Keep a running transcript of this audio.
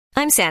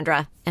I'm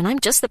Sandra, and I'm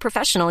just the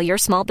professional your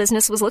small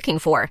business was looking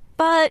for.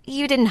 But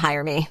you didn't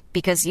hire me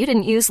because you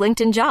didn't use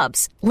LinkedIn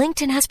Jobs.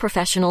 LinkedIn has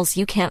professionals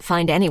you can't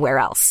find anywhere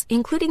else,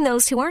 including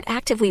those who aren't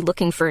actively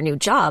looking for a new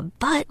job,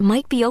 but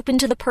might be open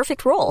to the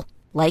perfect role,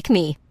 like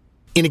me.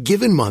 In a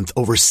given month,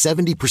 over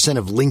 70%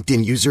 of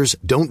LinkedIn users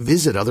don't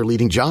visit other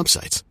leading job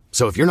sites.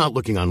 So if you're not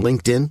looking on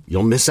LinkedIn,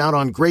 you'll miss out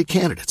on great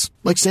candidates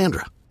like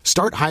Sandra.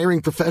 Start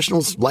hiring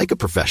professionals like a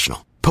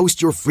professional.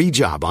 Post your free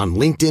job on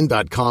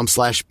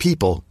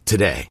linkedin.com/people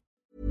today.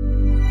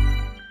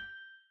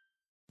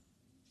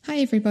 Hi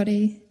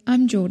everybody,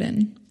 I'm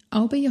Jordan.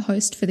 I'll be your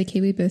host for the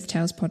Kiwi Birth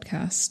Tales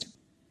podcast.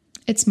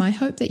 It's my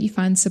hope that you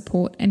find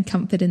support and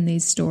comfort in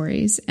these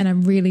stories, and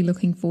I'm really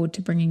looking forward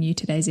to bringing you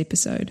today's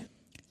episode.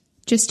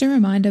 Just a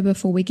reminder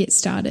before we get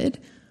started,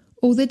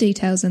 all the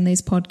details in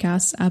these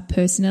podcasts are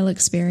personal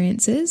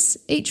experiences,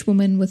 each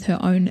woman with her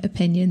own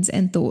opinions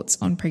and thoughts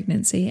on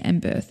pregnancy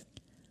and birth.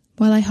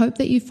 While I hope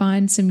that you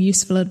find some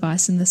useful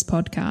advice in this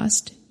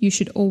podcast, you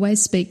should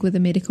always speak with a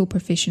medical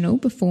professional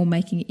before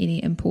making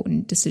any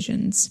important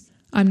decisions.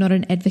 I'm not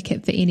an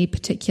advocate for any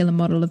particular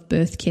model of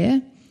birth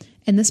care,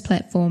 and this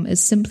platform is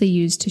simply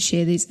used to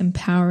share these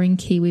empowering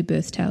Kiwi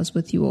birth tales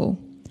with you all.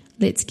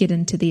 Let's get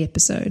into the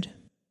episode.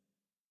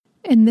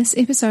 In this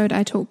episode,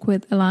 I talk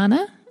with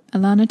Alannah.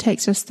 Alannah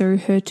takes us through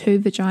her 2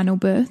 vaginal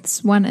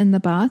births, one in the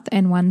bath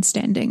and one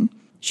standing.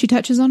 She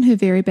touches on her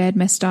very bad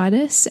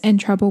mastitis and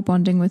trouble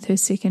bonding with her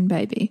second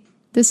baby.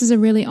 This is a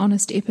really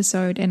honest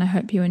episode and I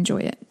hope you enjoy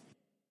it.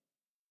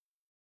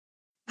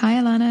 Hi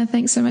Alannah,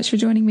 thanks so much for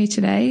joining me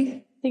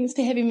today. Thanks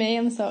for having me.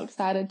 I'm so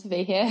excited to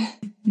be here.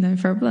 No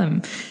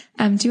problem.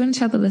 Do you want to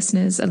tell the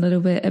listeners a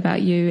little bit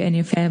about you and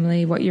your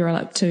family, what you're all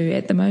up to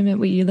at the moment,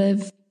 where you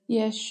live?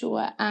 Yeah,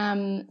 sure.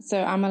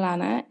 So I'm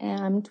Alannah, and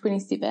I'm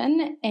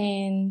 27,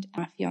 and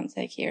my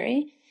fiance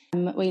Kerry.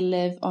 We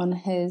live on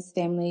his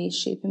family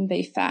sheep and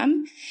beef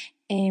farm,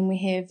 and we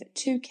have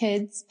 2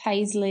 kids.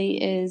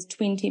 Paisley is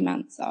 20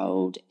 months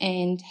old,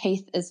 and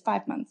Heath is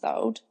 5 months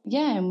old.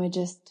 Yeah, and we're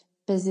just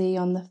busy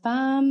on the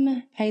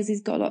farm.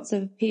 Paisley's got lots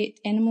of pet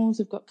animals.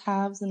 We've got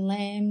calves and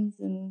lambs,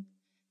 and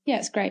yeah,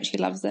 it's great. She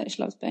loves it.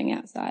 She loves being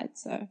outside.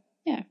 So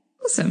yeah.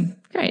 Awesome.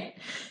 Great.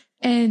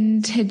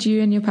 And had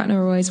you and your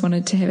partner always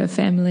wanted to have a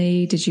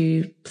family? Did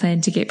you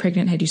plan to get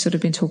pregnant? Had you sort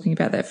of been talking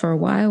about that for a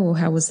while, or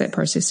how was that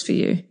process for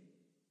you?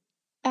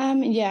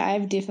 Yeah,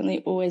 I've definitely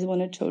always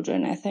wanted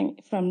children. I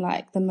think from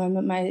like the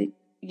moment my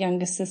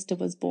younger sister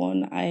was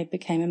born, I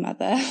became a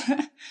mother.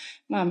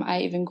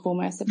 I even call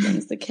my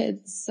siblings the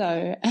kids.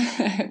 So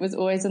it was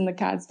always in the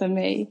cards for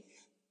me.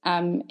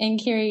 And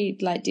Kerry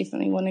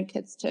definitely wanted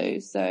kids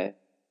too. So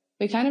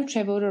we kind of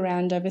travelled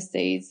around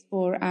overseas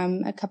for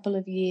a couple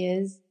of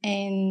years,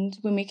 and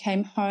when we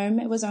came home,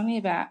 it was only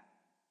about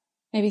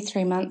maybe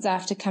 3 months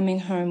after coming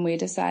home we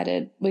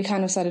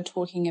kind of started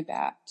talking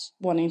about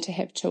wanting to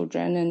have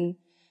children, and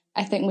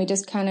I think we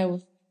just kind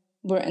of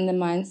were in the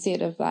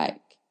mindset of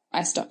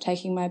I stopped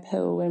taking my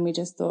pill, and we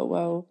just thought,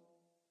 well,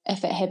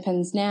 if it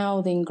happens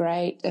now, then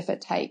great. If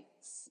it takes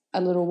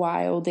a little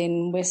while,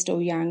 then we're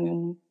still young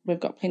and we've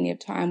got plenty of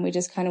time. We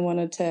just kind of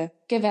wanted to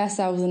give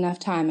ourselves enough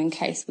time in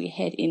case we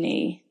had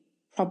any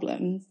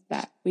problems,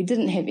 but we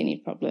didn't have any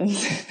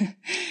problems.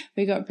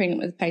 We got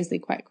pregnant with Paisley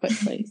quite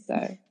quickly, so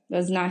it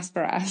was nice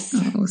for us.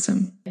 Oh,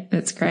 awesome.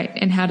 That's great.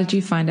 And how did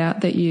you find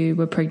out that you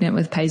were pregnant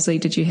with Paisley?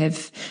 Did you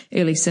have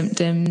early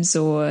symptoms,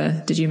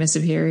 or did you miss a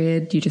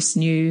period? You just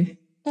knew?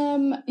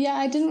 Yeah,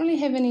 I didn't really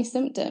have any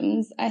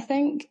symptoms. I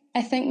think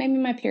maybe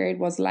my period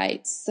was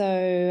late.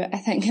 So I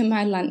think in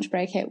my lunch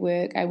break at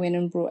work, I went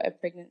and brought a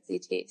pregnancy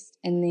test.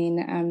 And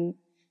then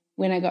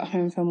when I got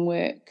home from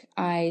work,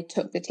 I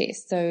took the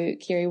test. So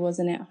Kerry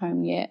wasn't at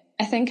home yet.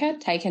 I think I'd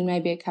taken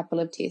maybe a couple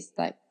of tests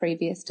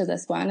previous to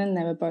this one, and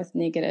they were both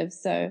negative.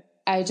 So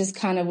I just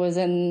kind of was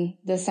in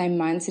the same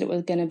mindset it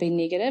was going to be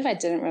negative. I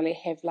didn't really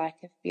have a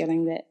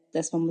feeling that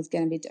this one was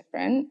going to be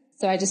different.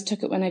 So I just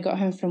took it when I got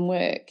home from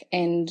work,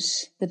 and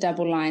the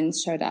double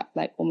lines showed up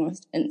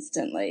almost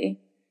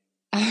instantly.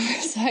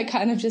 So I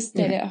kind of just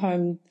stayed at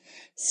home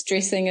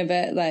stressing a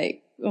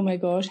bit oh my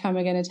gosh, how am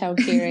I going to tell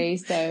Kerry?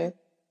 So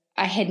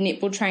I had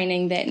netball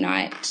training that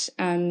night.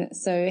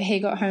 So he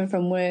got home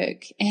from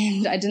work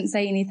and I didn't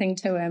say anything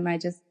to him. I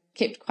just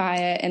kept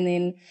quiet, and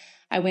then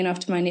I went off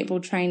to my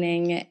netball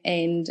training,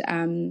 and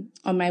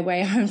on my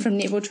way home from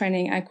netball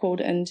training, I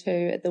called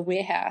into the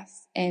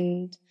warehouse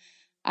and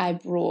I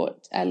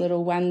brought a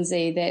little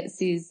onesie that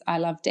says, "I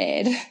love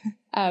Dad."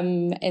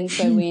 And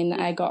so when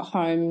I got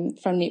home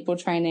from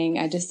netball training,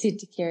 I just said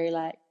to Kerry,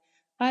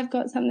 "I've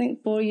got something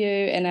for you."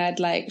 And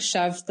I'd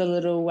shoved the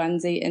little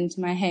onesie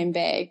into my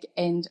handbag,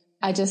 and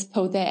I just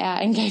pulled that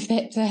out and gave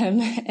that to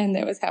him. And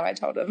that was how I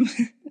told him.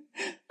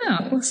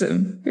 Oh,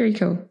 awesome. Very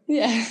cool.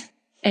 Yeah.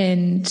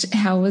 And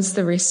how was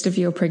the rest of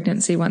your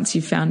pregnancy once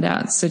you found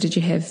out? So did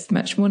you have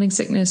much morning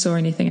sickness or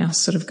anything else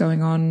sort of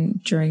going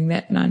on during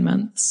that 9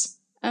 months?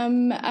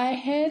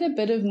 I had a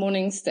bit of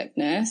morning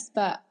sickness,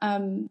 but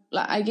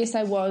I guess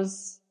I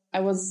was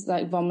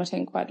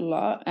vomiting quite a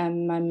lot.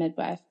 My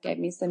midwife gave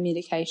me some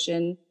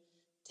medication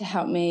to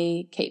help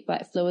me keep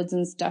like fluids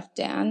and stuff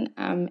down.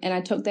 And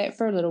I took that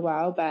for a little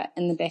while, but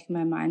in the back of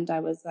my mind, I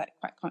was like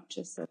quite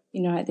conscious of,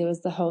 like, there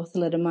was the whole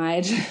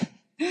thalidomide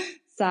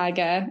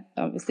saga,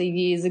 obviously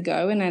years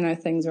ago, and I know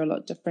things are a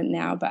lot different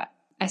now, but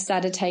I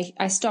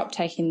stopped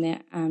taking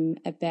that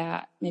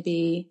about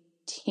maybe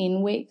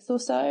 10 weeks or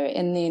so,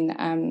 and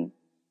then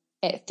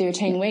at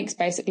 13 weeks,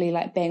 basically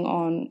like bang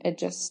on, it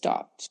just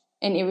stopped.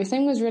 And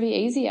everything was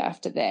really easy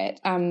after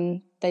that.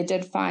 They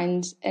did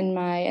find in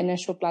my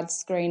initial blood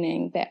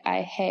screening that I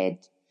had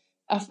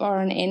a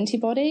foreign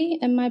antibody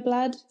in my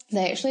blood.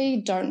 They actually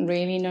don't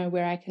really know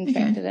where I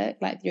contracted it.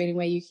 Like the only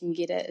way you can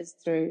get it is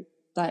through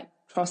like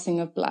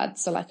crossing of blood,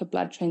 so like a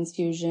blood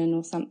transfusion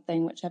or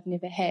something, which I've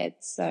never had.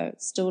 So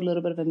it's still a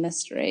little bit of a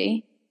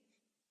mystery.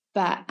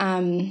 But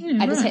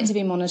I just had to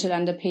be monitored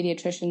under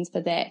pediatricians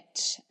for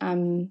that,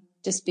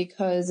 just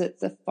because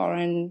it's a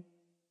foreign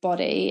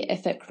body.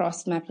 If it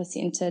crossed my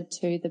placenta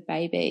to the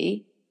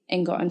baby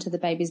and got into the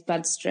baby's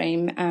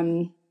bloodstream,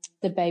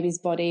 the baby's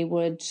body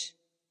would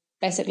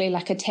basically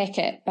like attack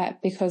it,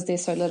 but because they're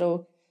so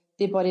little,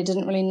 their body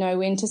didn't really know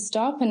when to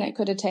stop, and it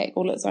could attack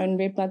all its own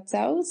red blood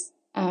cells.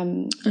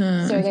 So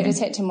they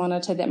just had to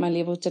monitor that my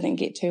levels didn't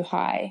get too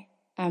high,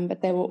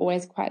 but they were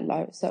always quite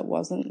low, so it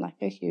wasn't like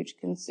a huge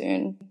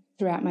concern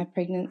throughout my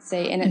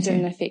pregnancy, and it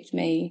didn't affect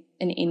me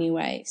in any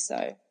way.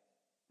 So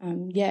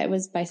it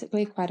was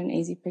basically quite an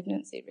easy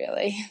pregnancy,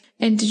 really.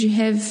 And did you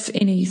have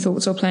any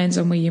thoughts or plans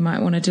on where you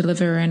might want to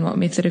deliver and what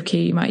method of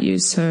care you might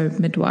use? So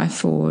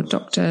midwife or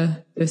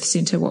doctor, birth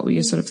centre, what were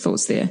your sort of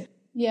thoughts there?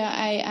 Yeah,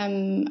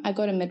 I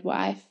got a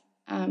midwife,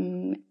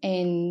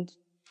 and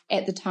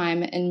at the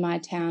time in my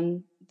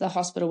town, the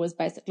hospital was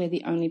basically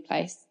the only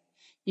place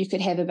you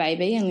could have a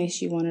baby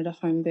unless you wanted a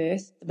home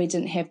birth. We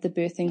didn't have the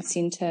birthing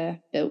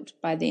centre built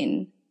by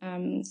then.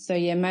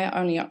 My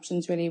only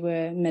options really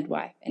were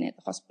midwife and at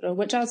the hospital,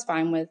 which I was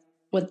fine with.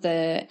 With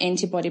the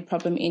antibody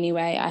problem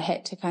anyway, I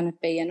had to kind of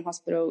be in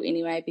hospital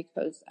anyway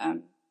because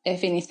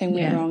if anything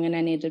went wrong and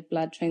I needed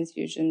blood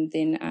transfusion,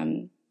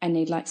 then I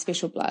need like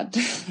special blood.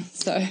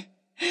 So,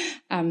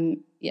 I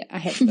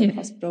had to go to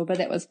hospital, but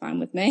that was fine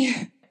with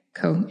me.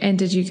 Cool. And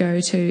did you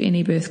go to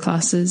any birth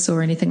classes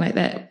or anything like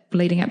that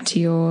leading up to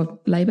your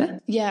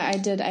labour? Yeah, I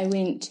did. I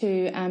went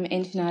to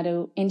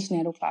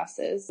antenatal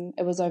classes.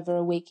 It was over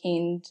a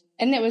weekend,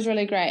 and that was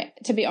really great.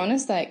 To be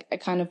honest, like I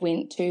kind of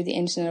went to the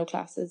antenatal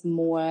classes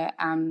more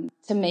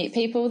to meet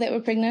people that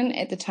were pregnant.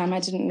 At the time, I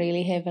didn't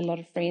really have a lot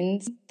of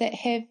friends that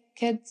have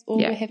kids or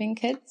were having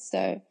kids,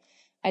 so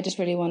I just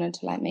really wanted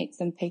to like meet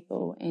some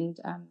people. And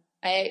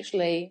I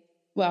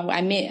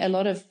met a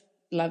lot of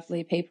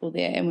lovely people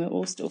there, and we're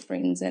all still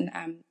friends, and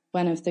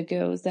one of the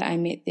girls that I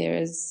met there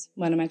is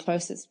one of my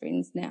closest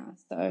friends now,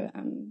 so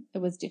it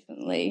was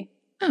definitely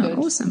good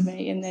awesome for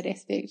me in that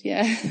aspect.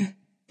 Yeah,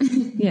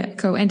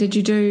 cool. And did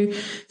you do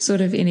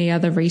sort of any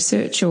other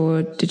research,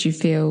 or did you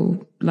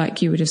feel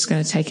like you were just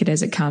going to take it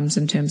as it comes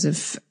in terms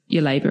of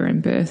your labour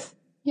and birth?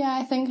 Yeah,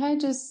 I think I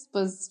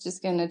was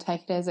just going to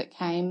take it as it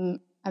came.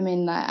 I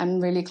mean, like, I'm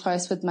really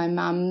close with my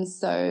mum,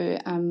 so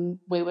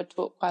we would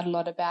talk quite a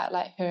lot about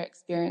like her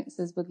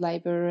experiences with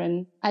labour,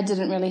 and I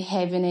didn't really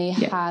have any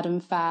hard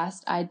and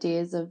fast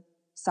ideas of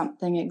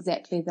something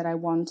exactly that I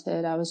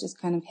wanted. I was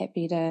just kind of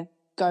happy to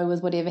go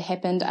with whatever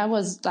happened.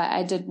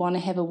 I did want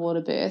to have a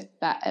water birth,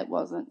 but it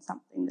wasn't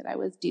something that I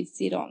was dead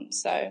set on.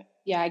 So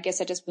I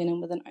guess I just went in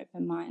with an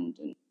open mind.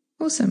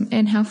 Awesome.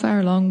 And how far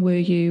along were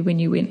you when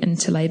you went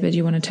into labour? Do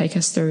you want to take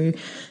us through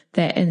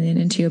that and then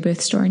into your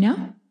birth story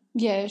now?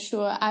 Yeah,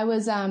 sure. I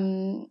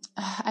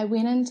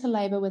went into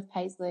labour with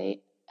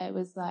Paisley. It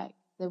was like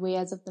the wee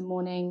hours of the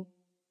morning,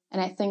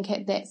 and I think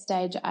at that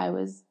stage I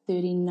was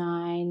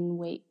 39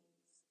 weeks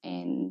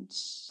and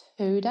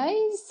 2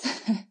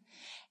 days.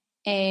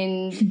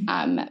 And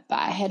but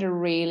I had a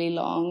really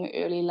long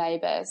early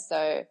labour,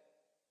 so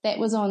that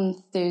was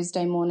on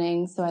Thursday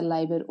morning. So I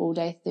laboured all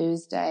day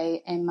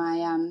Thursday, and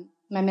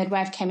my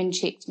midwife came and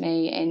checked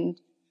me, and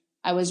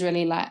I was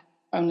really like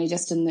only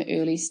just in the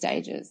early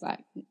stages,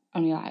 like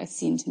only like a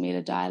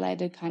centimetre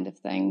dilated kind of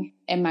thing.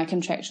 And my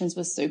contractions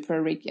were super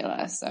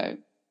irregular, so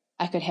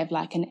I could have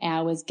like an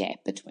hour's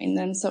gap between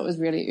them. So it was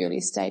really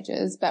early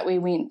stages. But we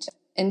went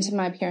into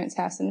my parents'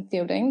 house in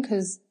Fielding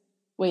because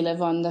we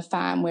live on the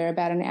farm. We're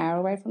about an hour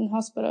away from the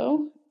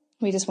hospital.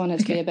 We just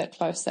wanted to be a bit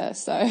closer.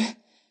 So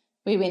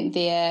we went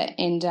there,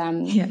 and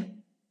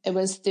it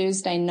was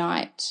Thursday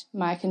night.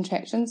 My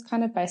contractions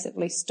kind of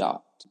basically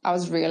stopped. I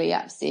was really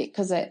upset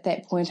because at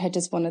that point I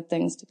just wanted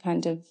things to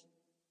kind of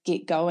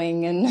get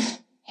going and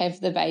have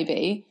the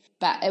baby.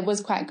 But it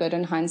was quite good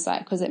in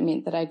hindsight because it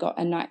meant that I got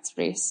a night's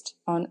rest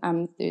on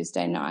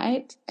Thursday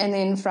night. And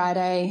then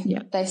Friday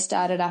they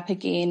started up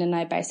again, and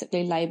I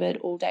basically laboured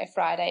all day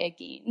Friday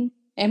again.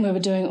 And we were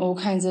doing all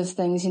kinds of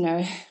things,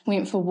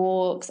 went for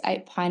walks,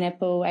 ate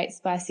pineapple, ate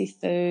spicy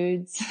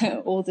foods,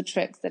 all the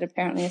tricks that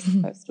apparently are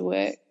supposed to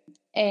work.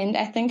 And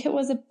I think it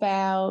was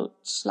about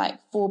like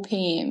 4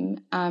 p.m.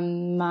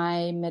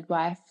 My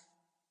midwife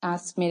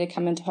asked me to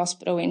come into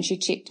hospital, and she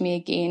checked me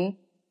again.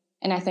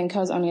 and I think I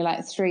was only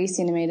like 3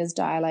 centimeters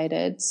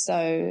dilated.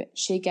 So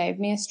she gave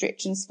me a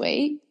stretch and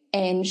sweep,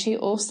 and she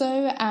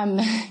also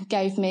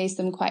gave me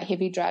some quite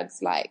heavy drugs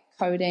like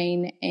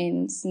codeine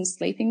and some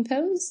sleeping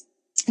pills,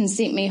 and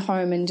sent me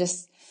home and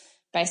just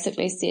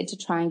basically said to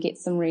try and get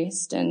some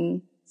rest.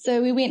 And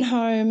so we went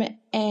home,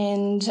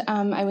 and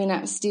I went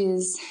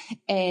upstairs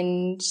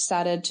and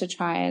started to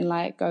try and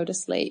like go to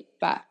sleep,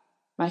 but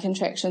my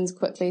contractions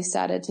quickly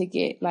started to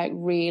get like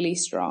really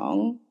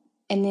strong.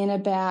 And then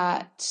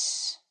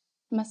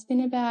must have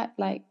been about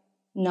like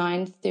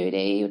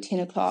 9:30 or 10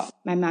 o'clock,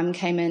 my mum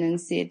came in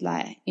and said,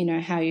 like, you know,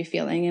 how are you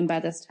feeling? And by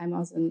this time I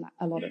was in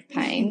a lot of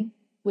pain.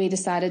 We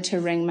decided to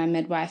ring my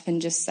midwife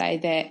and just say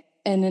that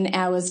in an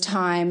hour's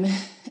time,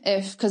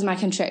 because my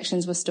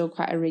contractions were still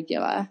quite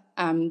irregular,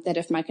 that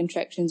if my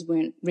contractions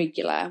weren't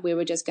regular, we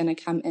were just going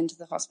to come into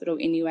the hospital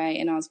anyway,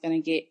 and I was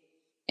going to get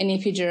an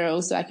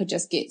epidural so I could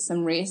just get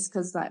some rest,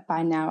 because like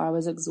by now I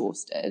was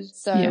exhausted.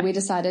 So we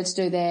decided to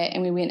do that,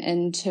 and we went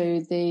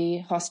into the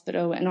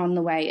hospital, and on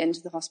the way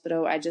into the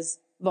hospital I just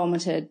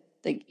vomited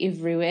like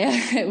everywhere.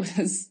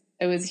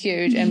 It was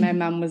huge. And my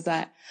mum was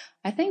like,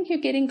 I think you're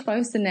getting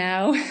closer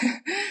now.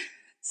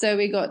 So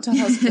we got to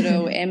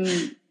hospital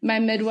and my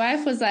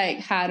midwife was like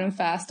hard and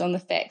fast on the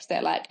fact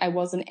that like I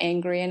wasn't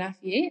angry enough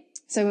yet.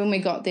 So when we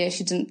got there,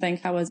 she didn't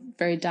think I was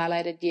very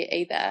dilated yet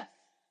either.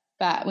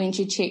 But when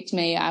she checked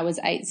me, I was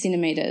 8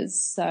 centimeters.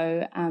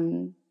 So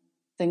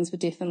things were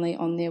definitely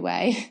on their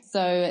way.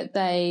 So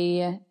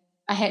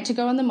I had to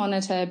go on the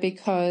monitor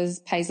because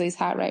Paisley's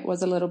heart rate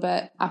was a little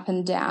bit up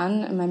and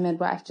down. And my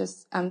midwife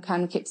just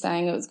kind of kept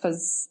saying it was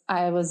because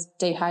I was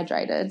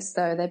dehydrated.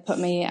 So they put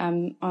me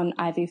on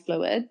IV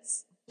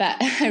fluids. But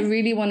I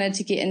really wanted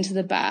to get into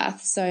the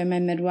bath. So my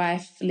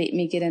midwife let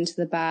me get into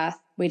the bath.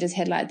 We just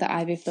had like the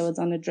IV fluids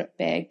on a drip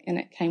bag and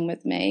it came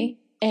with me.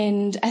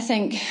 And I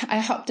think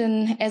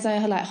as I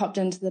hopped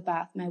into the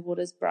bath, my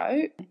waters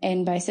broke.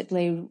 And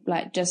basically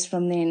like just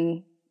from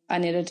then I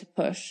needed to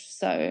push.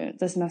 So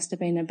this must have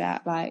been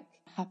about like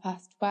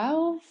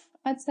 12:30,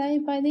 I'd say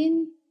by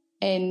then.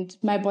 And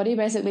my body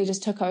basically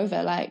just took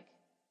over. Like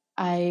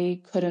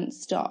I couldn't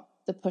stop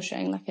the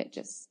pushing. Like it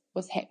just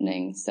was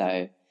happening.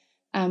 So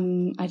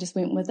I just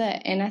went with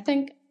it. And I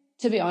think,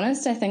 to be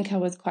honest, I think I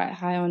was quite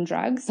high on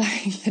drugs.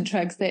 Like the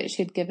drugs that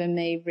she'd given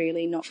me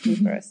really knocked me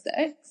for a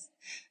 6.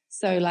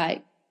 So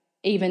like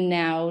even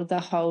now, the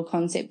whole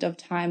concept of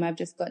time, I've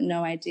just got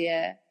no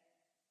idea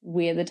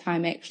where the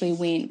time actually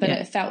went. But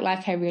it felt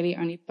like I really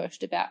only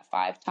pushed about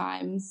 5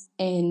 times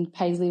and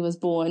Paisley was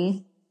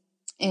born.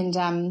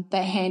 And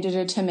they handed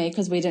her to me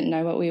because we didn't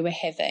know what we were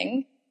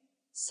having.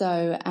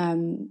 So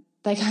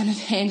they kind of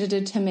handed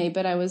it to me,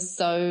 but I was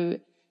so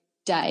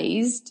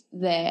dazed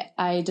that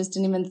I just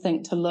didn't even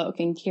think to look,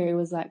 and Kerry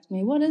was like to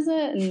me, what is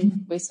it?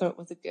 And we saw it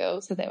was a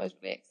girl, so that was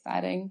really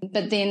exciting.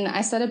 But then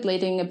I started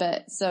bleeding a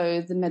bit,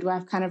 so the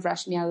midwife kind of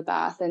rushed me out of the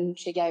bath and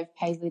she gave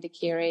Paisley to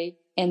Kerry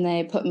and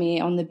they put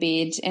me on the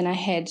bed, and I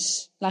had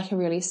like a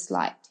really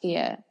slight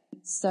tear.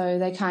 So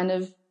they kind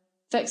of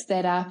fixed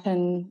that up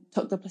and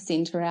took the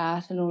placenta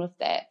out and all of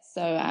that.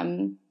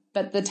 So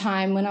but the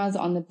time when I was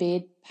on the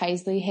bed,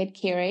 Paisley had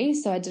Kerry,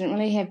 so I didn't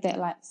really have that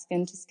like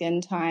skin to skin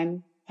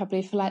time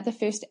probably for like the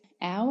first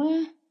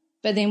hour.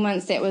 But then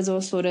once that was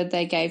all sorted,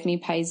 they gave me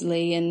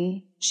Paisley,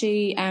 and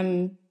she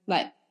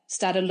like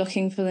started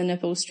looking for the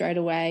nipple straight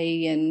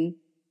away. And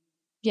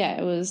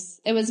yeah, it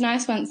was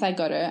nice once I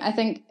got her. I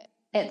think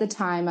at the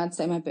time I'd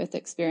say my birth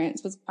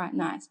experience was quite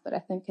nice, but I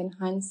think in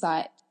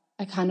hindsight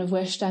I kind of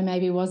wished I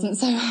maybe wasn't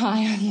so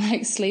high on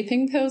like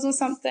sleeping pills or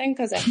something,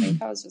 because I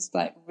think I was just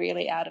like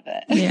really out of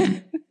it. Yeah.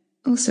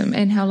 Awesome.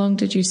 And how long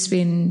did you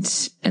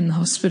spend in the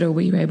hospital?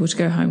 Were you able to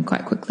go home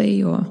quite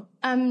quickly or?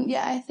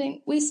 Yeah, I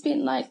think we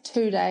spent like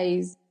 2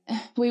 days.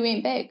 We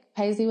went back.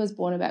 Paisley was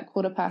born about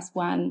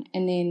 1:15,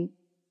 and then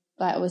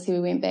like obviously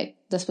we went back.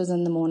 This was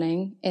in the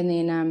morning, and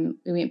then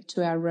we went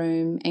to our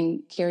room,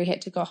 and Kerry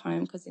had to go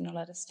home because they're not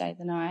allowed to stay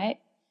the night.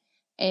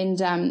 And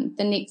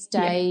the next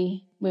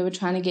day we were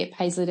trying to get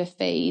Paisley to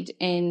feed,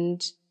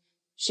 and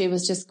she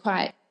was just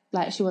quite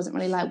like she wasn't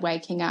really like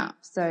waking up.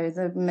 So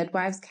the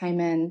midwives came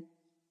in.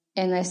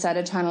 And they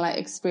started trying to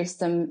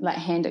like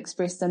hand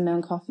express some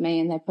milk off me,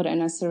 and they put it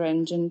in a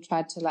syringe and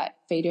tried to like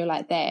feed her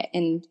like that.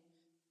 And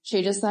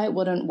she just like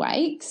wouldn't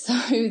wake. So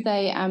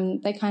they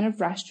kind of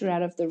rushed her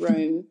out of the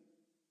room,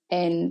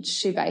 and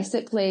she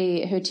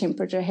basically, her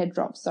temperature had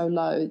dropped so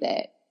low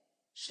that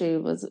she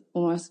was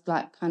almost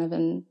like kind of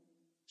in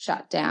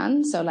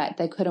shutdown. So like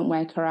they couldn't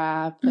wake her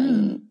up.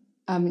 And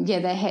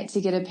they had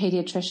to get a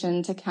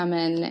pediatrician to come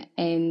in,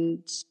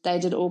 and they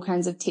did all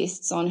kinds of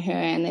tests on her,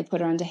 and they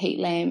put her under heat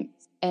lamps.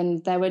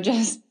 And they were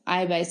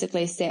I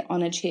basically sat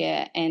on a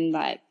chair and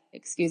like,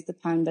 excuse the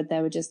pun, but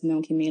they were just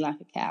milking me like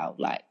a cow.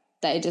 Like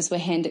they just were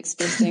hand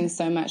expressing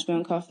so much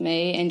milk off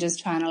me and just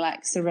trying to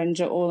like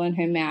syringe it all in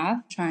her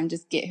mouth, try and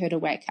just get her to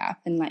wake up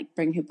and like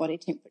bring her body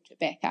temperature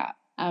back up.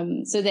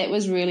 So that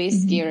was really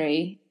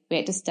scary. we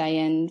had to stay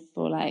in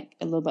for like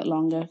a little bit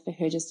longer for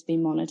her just to be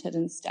monitored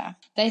and stuff.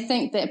 They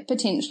think that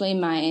potentially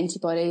my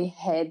antibody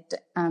had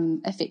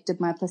affected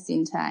my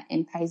placenta,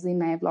 and Paisley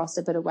may have lost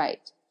a bit of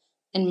weight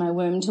in my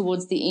womb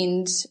towards the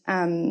end,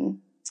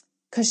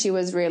 because she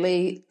was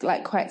really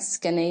like quite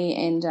skinny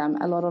and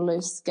a lot of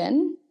loose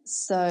skin.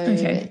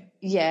 So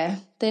yeah,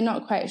 they're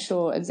not quite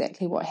sure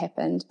exactly what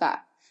happened, but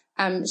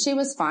she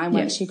was fine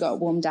once she got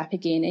warmed up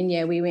again. And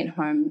yeah, we went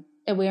home.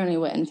 We only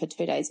were in for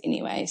 2 days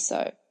anyway,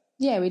 so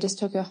yeah, we just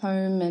took her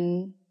home,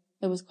 and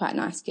it was quite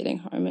nice getting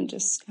home and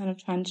just kind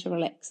of trying to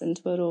relax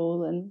into it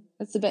all. And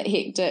it's a bit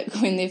hectic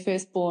when they're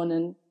first born.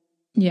 And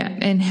yeah,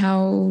 and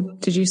how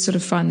did you sort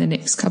of find the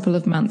next couple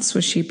of months?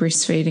 Was she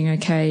breastfeeding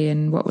okay,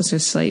 and what was her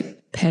sleep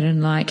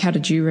pattern like? How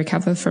did you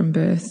recover from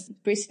birth?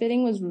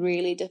 Breastfeeding was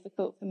really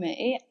difficult for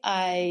me.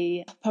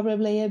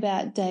 Probably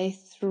about day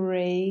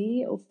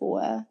 3 or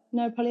 4,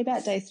 probably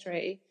about day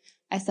 3,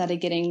 I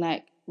started getting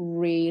like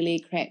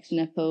really cracked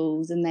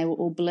nipples, and they were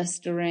all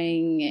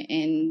blistering,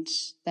 and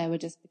they were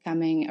just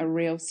becoming a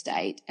real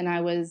state. And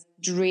I was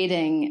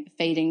dreading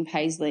feeding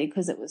Paisley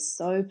because it was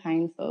so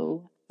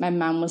painful. My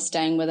mum was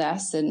staying with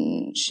us,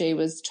 and she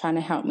was trying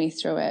to help me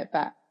through it,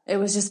 but it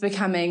was just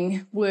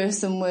becoming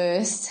worse and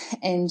worse.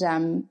 And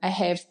I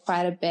have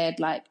quite a bad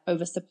like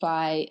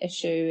oversupply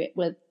issue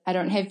with, I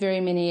don't have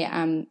very many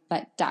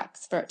like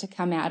ducts for it to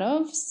come out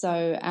of.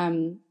 So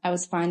I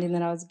was finding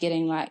that I was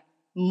getting like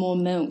more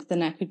milk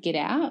than I could get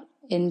out,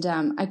 and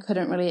I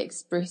couldn't really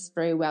express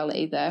very well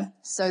either.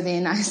 So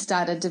then I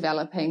started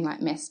developing like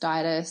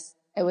mastitis.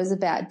 It was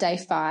about day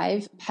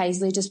 5.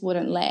 Paisley just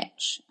wouldn't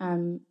latch.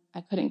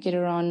 I couldn't get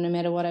her on no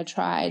matter what I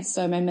tried.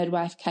 So my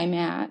midwife came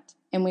out,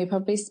 and we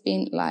probably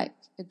spent like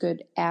a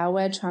good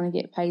hour trying to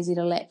get Paisley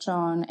to latch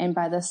on. And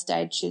by this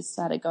stage, she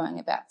started going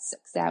about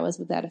 6 hours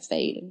without a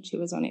feed, and she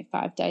was only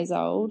 5 days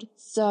old.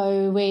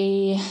 So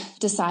we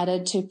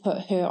decided to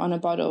put her on a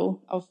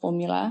bottle of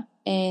formula,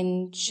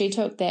 and she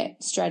took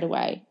that straight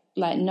away,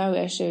 like no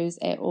issues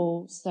at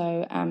all.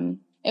 So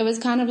it was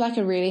kind of like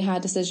a really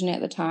hard decision at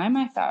the time.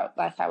 I felt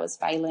like I was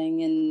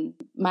failing, and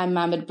my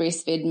mum had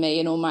breastfed me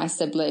and all my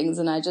siblings,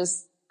 and I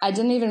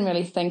didn't even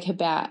really think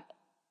about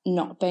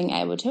not being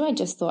able to. I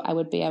just thought I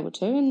would be able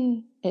to,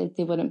 and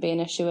there wouldn't be an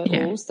issue at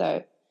all.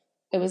 So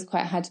it was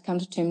quite hard to come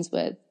to terms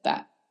with.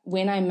 But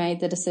when I made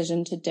the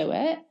decision to do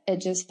it, it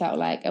just felt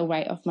like a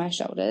weight off my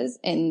shoulders,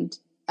 and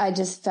I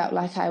just felt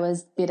like I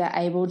was better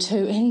able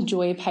to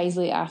enjoy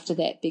Paisley after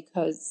that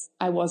because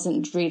I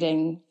wasn't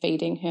dreading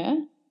feeding her.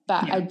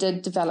 But I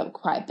did develop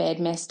quite bad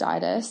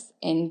mastitis,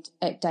 and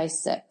at day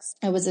 6,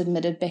 I was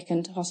admitted back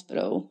into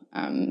hospital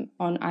on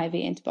IV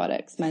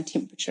antibiotics. My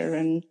temperature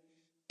and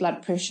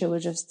blood pressure were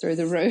just through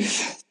the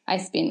roof. I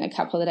spent a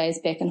couple of days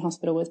back in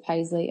hospital with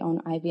Paisley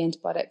on IV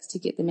antibiotics to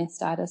get the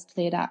mastitis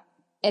cleared up.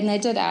 And they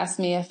did ask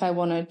me if I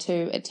wanted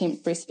to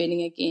attempt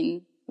breastfeeding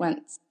again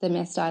once the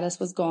mastitis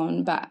was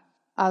gone, but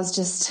I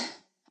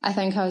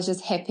think I was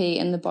just happy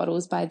in the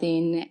bottles by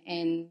then,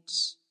 and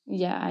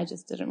yeah, I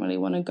just didn't really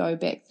want to go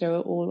back through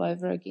it all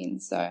over again.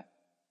 So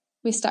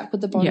we stuck with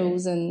the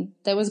bottles, and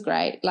that was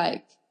great.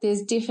 Like,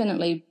 there's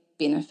definitely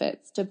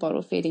benefits to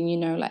bottle feeding,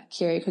 like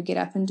Kerry could get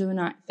up and do a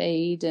night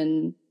feed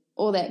and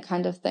all that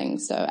kind of thing.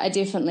 So I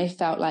definitely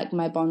felt like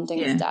my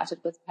bonding started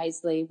with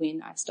Paisley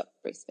when I stopped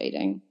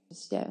breastfeeding.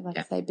 Just,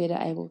 I say, better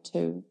able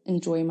to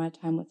enjoy my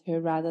time with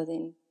her rather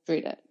than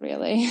dread it,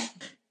 really.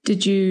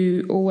 Did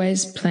you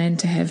always plan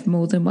to have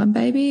more than one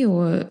baby,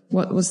 or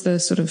what was the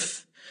sort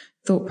of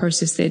thought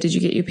process there? Did you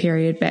get your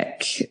period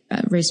back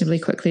reasonably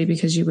quickly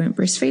because you weren't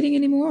breastfeeding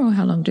anymore, or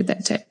how long did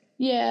that take?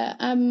 Yeah,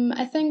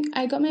 I think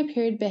I got my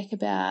period back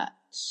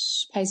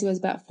Paisley was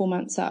about 4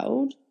 months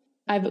old.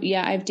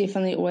 I've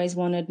definitely always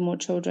wanted more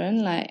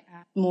children, like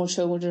more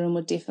children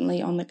were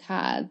definitely on the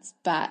cards,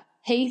 but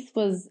Heath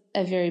was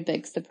a very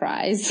big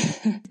surprise.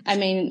 I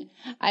mean,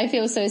 I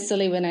feel so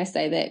silly when I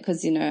say that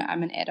because,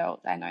 I'm an adult.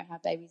 I know how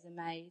babies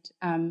are made.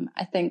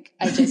 I think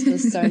I just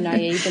was so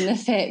naive in the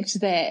fact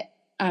that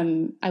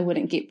I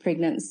wouldn't get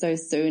pregnant so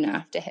soon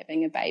after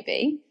having a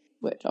baby,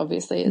 which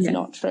obviously is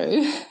not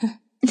true.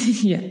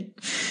 Yeah.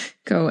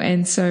 Cool.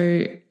 And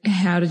so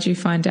how did you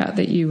find out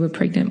that you were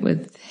pregnant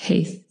with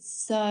Heath?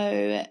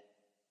 So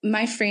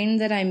my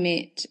friend that I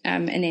met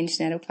in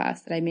antenatal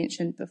class that I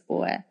mentioned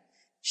before, her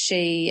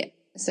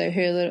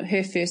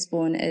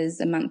firstborn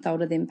is a month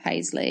older than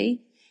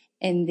Paisley,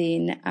 and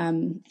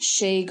then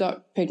she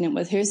got pregnant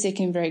with her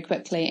second very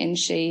quickly, and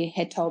she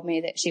had told me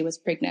that she was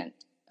pregnant.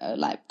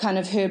 Kind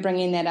of her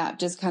bringing that up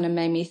just kind of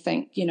made me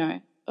think,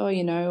 I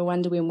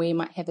wonder when we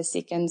might have a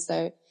second.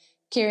 So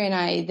Kerry and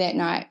I that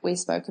night, we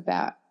spoke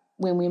about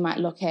when we might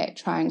look at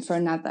trying for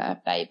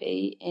another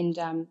baby,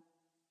 and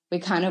we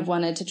kind of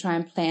wanted to try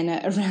and plan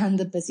it around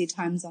the busy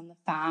times on the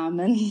farm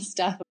and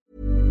stuff.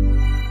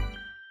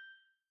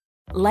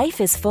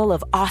 Life is full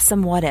of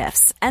awesome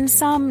what-ifs, and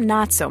some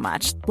not so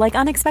much, like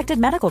unexpected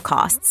medical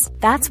costs.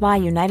 That's why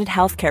United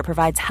Healthcare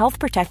provides Health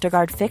Protector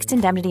Guard fixed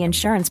indemnity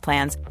insurance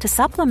plans to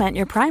supplement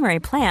your primary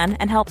plan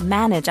and help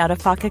manage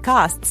out-of-pocket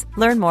costs.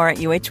 Learn more at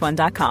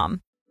uh1.com.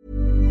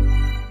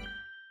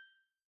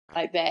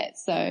 Like that.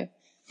 So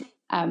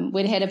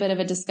we'd had a bit of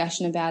a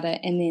discussion about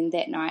it, and then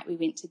that night we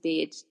went to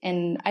bed,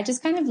 and I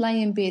just kind of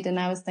lay in bed and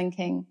I was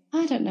thinking,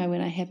 I don't know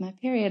when I had my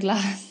period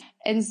last.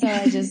 And so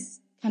I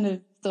just kind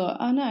of thought,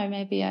 oh no,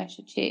 maybe I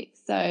should check.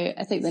 So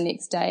I think the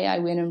next day I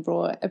went and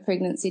brought a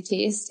pregnancy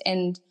test,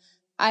 and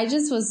I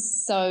just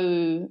was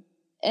so,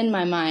 in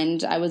my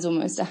mind, I was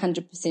almost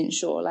 100%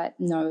 sure, like,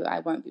 no, I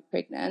won't be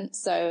pregnant.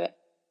 So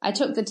I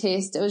took the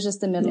test. It was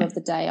just the middle of the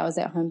day. I was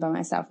at home by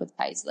myself with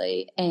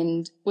Paisley.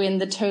 And when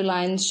the 2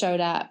 lines showed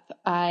up,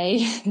 I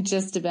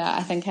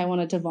think I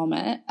wanted to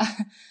vomit.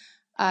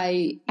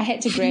 I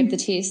had to grab the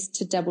test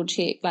to double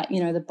check, like,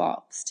 the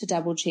box to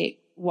double check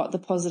what the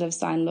positive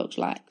sign looked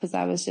like, because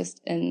I was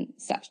just in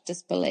such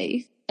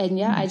disbelief. And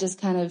I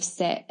just kind of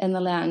sat in the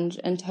lounge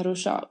in total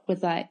shock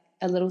with like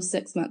a little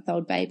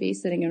 6-month-old baby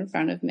sitting in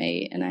front of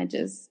me. And I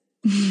just,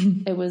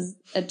 it was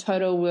a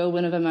total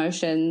whirlwind of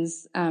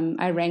emotions.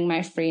 I rang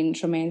my friend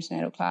from my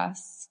antenatal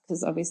class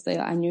because obviously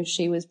I knew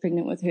she was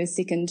pregnant with her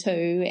second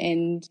too,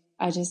 and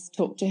I just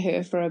talked to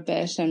her for a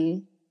bit,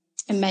 and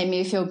it made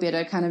me feel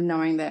better kind of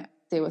knowing that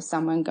there was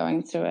someone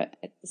going through it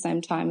at the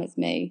same time as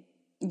me.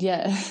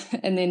 Yeah.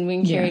 And then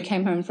when Kerry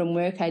came home from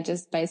work, I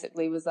just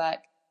basically was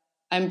like,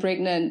 I'm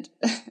pregnant.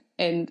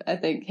 And I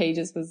think he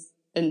just was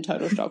in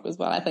total shock as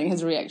well. I think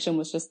his reaction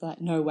was just like,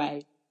 no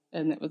way.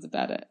 And that was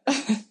about it.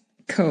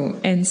 Cool.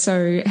 And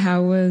so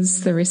how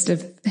was the rest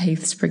of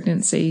Heath's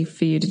pregnancy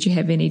for you? Did you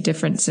have any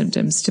different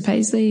symptoms to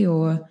Paisley,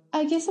 or?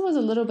 I guess it was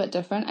a little bit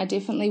different. I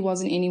definitely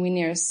wasn't anywhere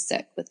near as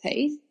sick with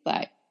Heath.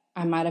 Like,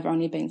 I might have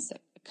only been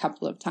sick a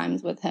couple of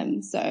times with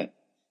him. So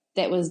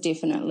that was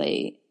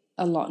definitely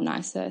a lot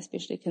nicer,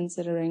 especially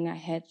considering I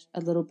had a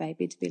little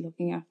baby to be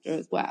looking after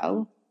as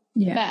well.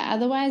 Yeah. But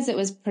otherwise it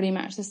was pretty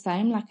much the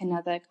same, like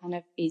another kind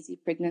of easy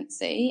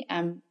pregnancy.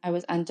 I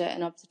was under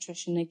an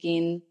obstetrician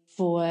again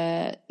for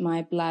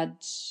my blood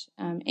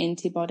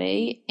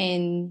antibody,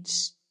 and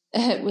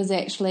it was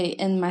actually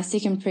in my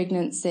second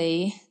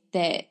pregnancy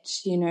that,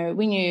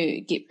 when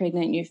you get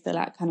pregnant, you fill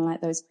out kind of like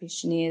those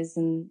questionnaires,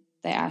 and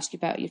they ask you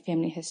about your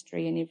family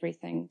history and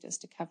everything,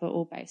 just to cover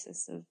all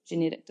bases of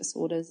genetic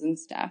disorders and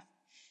stuff.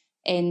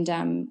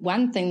 And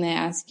one thing they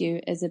ask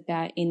you is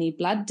about any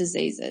blood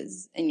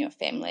diseases in your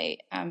family,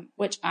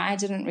 which I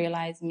didn't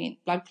realize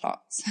meant blood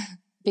clots.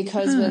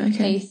 Because with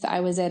Heath, I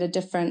was at a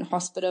different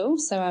hospital,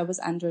 so I was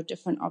under a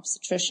different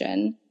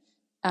obstetrician.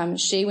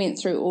 She went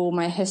through all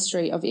my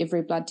history of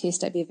every blood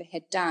test I've ever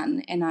had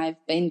done, and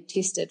I've been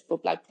tested for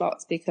blood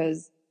clots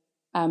because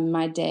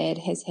my dad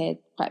has had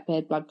quite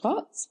bad blood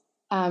clots.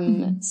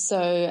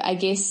 So I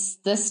guess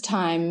this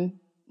time,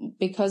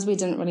 because we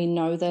didn't really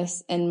know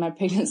this in my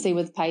pregnancy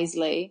with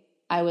Paisley,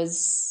 I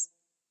was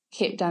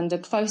kept under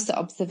closer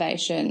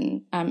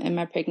observation in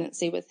my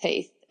pregnancy with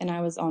Heath, and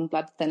I was on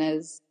blood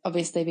thinners,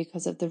 obviously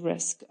because of the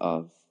risk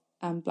of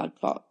blood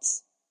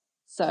clots.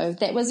 So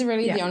that was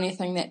really the only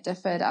thing that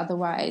differed.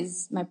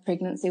 Otherwise, my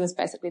pregnancy was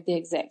basically the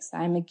exact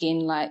same. Again,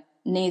 like,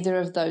 neither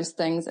of those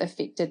things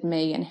affected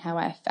me and how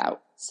I felt.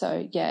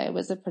 So, it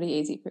was a pretty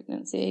easy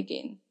pregnancy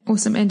again.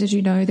 Awesome. And did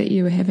you know that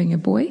you were having a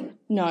boy?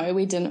 No,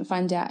 we didn't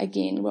find out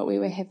again what we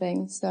were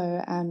having.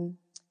 So,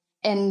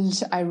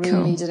 and I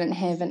really didn't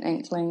have an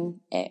inkling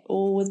at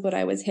all with what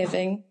I was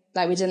having.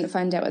 Like, we didn't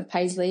find out with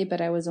Paisley,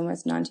 but I was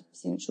almost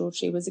 90% sure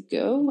she was a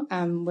girl.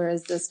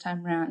 Whereas this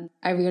time around,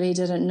 I really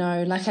didn't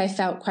know. Like, I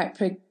felt quite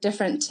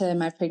different to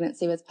my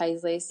pregnancy with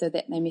Paisley, so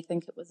that made me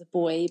think it was a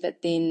boy.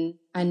 But then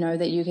I know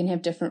that you can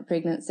have different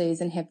pregnancies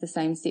and have the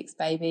same sex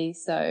baby.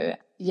 So,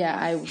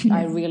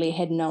 I really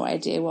had no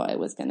idea what it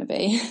was going to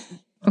be.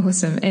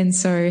 Awesome. And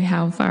so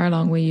how far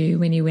along were you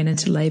when you went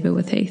into labour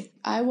with Heath?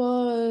 I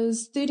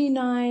was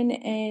 39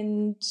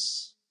 and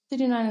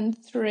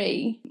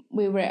 3.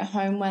 We were at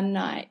home one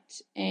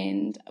night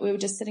and we were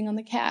just sitting on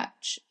the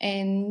couch,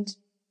 and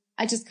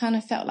I just kind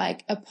of felt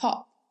like a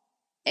pop,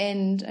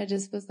 and I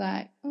just was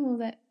like, oh,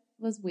 that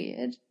was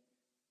weird.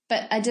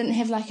 But I didn't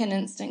have like an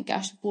instant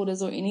gush of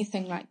waters or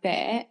anything like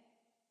that.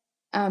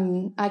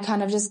 I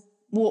kind of just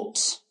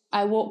walked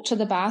to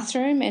the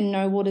bathroom and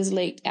no waters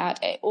leaked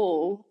out at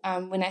all.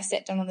 When I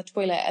sat down on the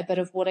toilet, a bit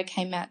of water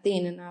came out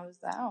then, and I was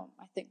like, oh,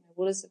 I think my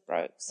waters have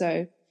broke.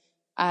 So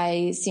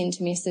I sent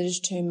a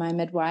message to my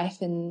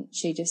midwife, and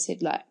she just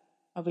said, like,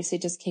 obviously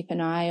just keep an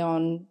eye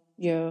on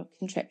your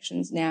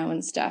contractions now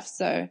and stuff.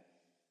 So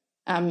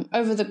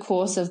over the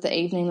course of the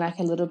evening, like,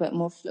 a little bit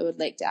more fluid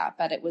leaked out,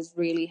 but it was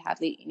really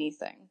hardly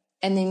anything.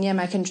 And then,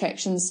 my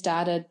contractions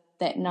started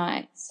that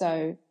night.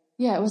 So,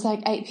 it was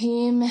like 8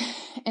 p.m.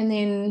 and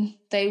then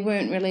they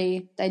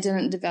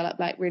didn't develop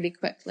like really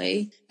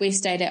quickly. We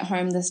stayed at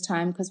home this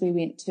time because we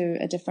went to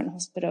a different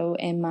hospital,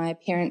 and my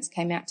parents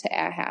came out to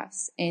our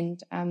house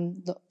and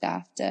looked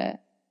after,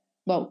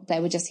 they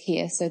were just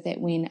here so that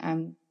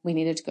when we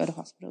needed to go to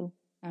hospital,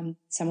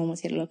 someone was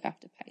here to look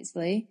after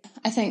Paisley.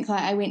 I think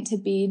like I went to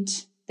bed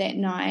that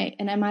night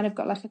and I might have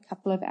got like a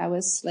couple of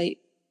hours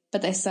sleep,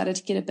 but they started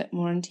to get a bit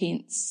more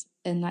intense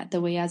in like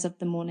the wee hours of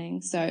the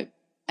morning. So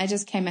I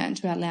just came out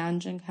into our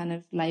lounge and kind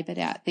of laboured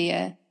out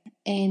there.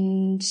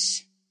 And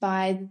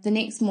by the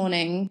next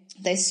morning,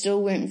 they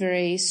still weren't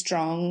very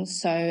strong.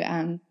 So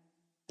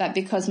But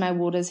because my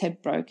waters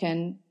had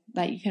broken,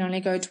 like you can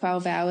only go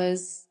 12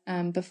 hours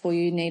before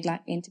you need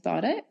like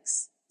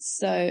antibiotics.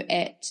 So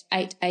at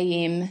 8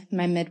 a.m,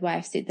 my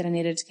midwife said that I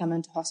needed to come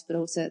into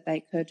hospital so that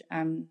they could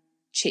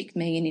check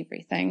me and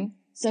everything.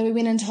 So we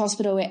went into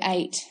hospital at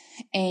 8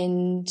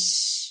 and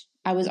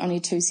I was only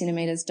 2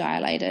 centimeters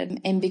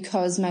dilated. And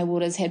because my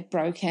waters had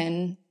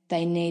broken,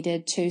 they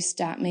needed to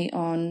start me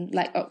on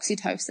like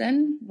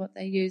oxytocin, what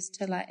they use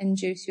to like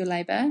induce your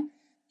labor,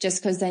 just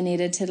because they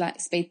needed to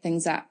like speed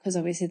things up, because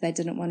obviously they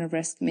didn't want to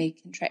risk me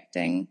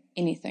contracting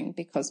anything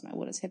because my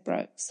waters had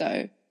broke.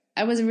 So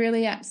I was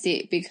really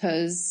upset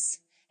because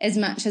as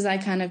much as I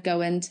kind of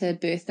go into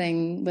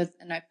birthing with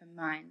an open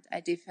mind, I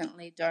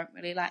definitely don't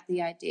really like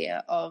the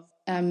idea of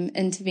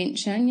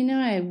intervention. You know,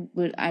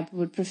 I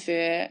would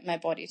prefer my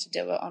body to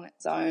do it on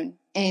its own.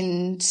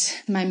 And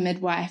my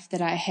midwife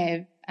that I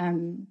have,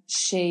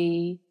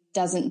 she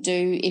doesn't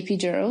do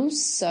epidurals.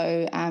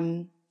 So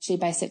she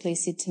basically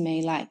said to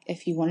me, like,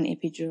 if you want an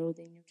epidural,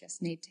 then you'll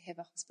just need to have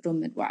a hospital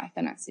midwife.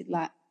 And I said,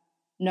 like,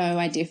 no,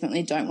 I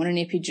definitely don't want an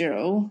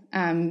epidural.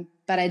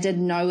 But I did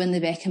know in the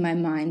back of my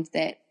mind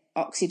that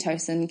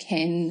oxytocin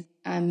can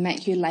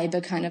make your labor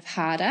kind of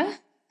harder.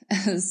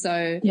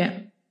 So yeah,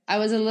 I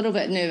was a little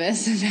bit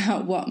nervous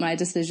about what my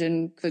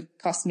decision could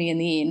cost me in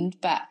the end,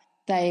 but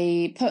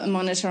they put a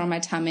monitor on my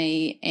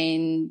tummy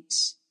and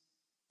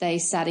they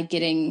started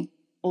getting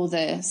all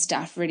the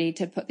stuff ready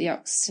to put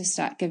to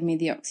start giving me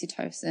the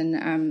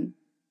oxytocin.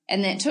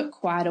 And that took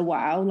quite a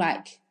while.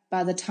 Like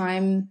by the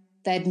time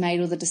they'd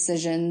made all the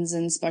decisions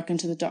and spoken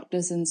to the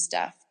doctors and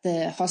stuff,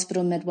 the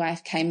hospital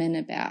midwife came in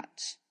about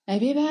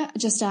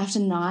just after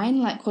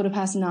 9, like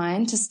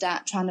 9:15, to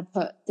start trying to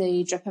put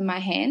the drip in my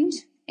hand.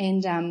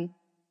 And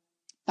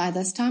by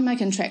this time, my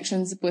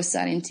contractions were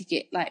starting to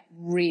get like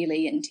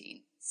really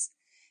intense.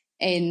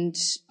 And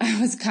I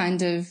was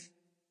kind of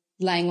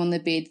laying on the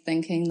bed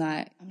thinking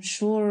like, I'm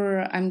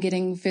sure I'm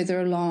getting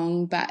further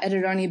along, but it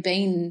had only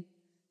been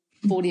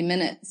 40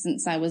 minutes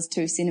since I was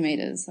 2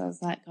 centimeters. So I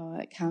was like, oh,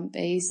 it can't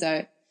be.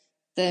 So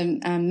the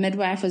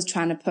midwife was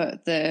trying to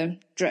put the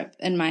drip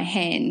in my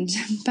hand,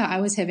 but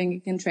I was having a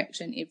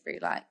contraction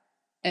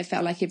it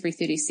felt like every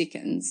 30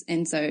 seconds.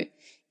 And so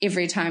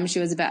every time she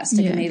was about to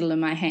stick a needle in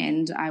my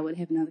hand, I would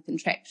have another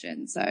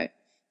contraction. So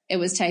it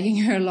was taking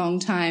her a long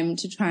time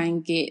to try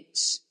and get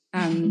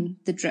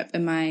the drip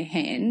in my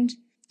hand.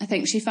 I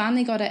think she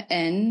finally got it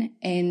in.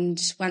 And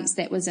once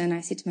that was in,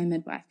 I said to my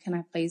midwife, can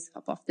I please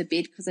hop off the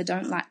bed? Because I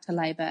don't like to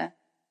labor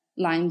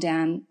lying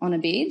down on a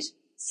bed.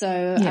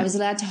 So I was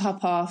allowed to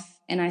hop off,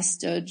 and I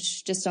stood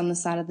just on the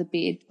side of the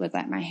bed with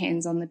like my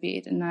hands on the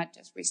bed, and I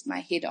just rested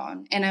my head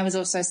on. And I was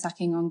also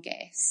sucking on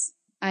gas.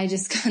 I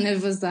just kind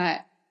of was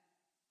like,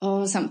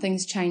 oh,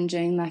 something's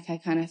changing. Like I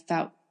kind of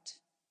felt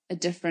a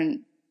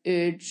different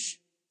urge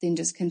than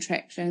just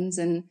contractions.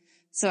 And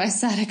so I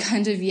started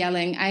kind of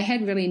yelling. I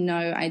had really no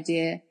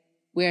idea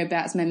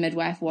whereabouts my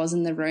midwife was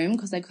in the room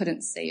because I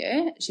couldn't see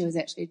her. She was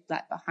actually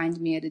like behind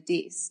me at a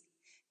desk.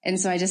 And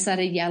so I just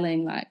started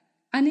yelling like,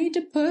 I need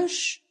to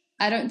push.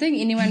 I don't think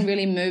anyone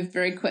really moved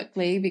very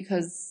quickly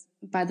because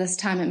by this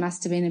time it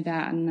must have been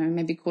about, I don't know,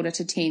 maybe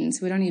 9:45.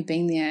 So we'd only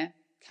been there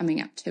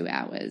coming up 2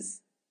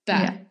 hours.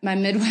 But my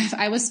midwife,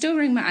 I was still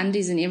wearing my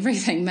undies and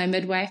everything. My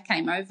midwife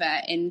came over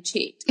and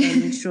checked,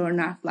 and sure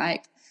enough,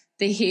 like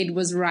the head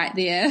was right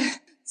there.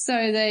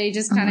 So they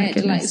just kind of had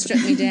to like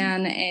strip me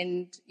down,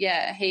 and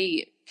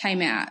he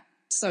came out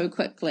so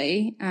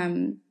quickly.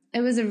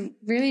 It was a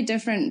really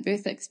different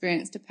birth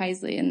experience to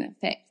Paisley in the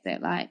fact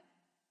that like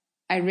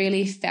I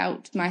really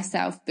felt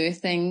myself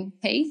birthing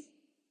Heath.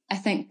 I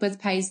think with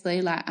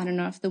Paisley, like, I don't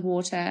know if the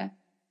water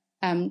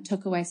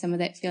took away some of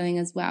that feeling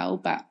as well,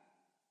 but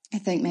I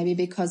think maybe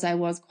because I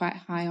was quite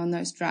high on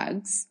those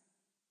drugs,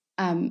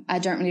 I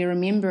don't really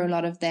remember a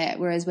lot of that.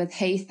 Whereas with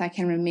Heath, I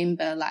can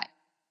remember like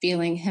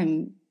feeling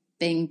him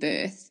being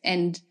birthed.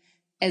 And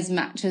as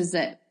much as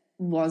it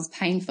was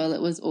painful,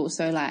 it was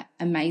also like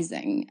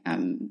amazing.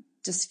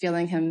 Just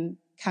feeling him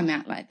come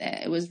out like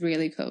that. It was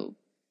really cool.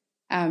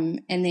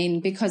 And then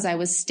because I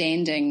was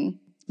standing,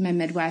 my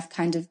midwife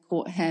kind of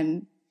caught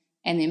him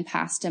and then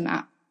passed him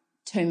up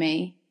to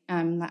me,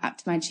 like up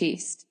to my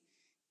chest.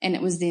 And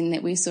it was then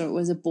that we saw it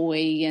was a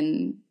boy,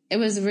 and it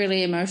was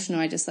really emotional.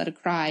 I just started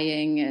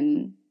crying,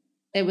 and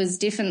it was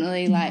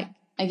definitely like,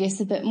 I guess,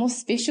 a bit more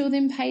special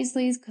than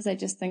Paisley's because I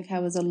just think I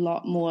was a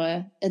lot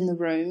more in the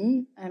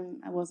room.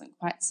 I wasn't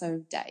quite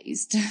so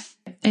dazed.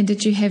 And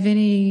did you have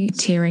any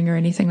tearing or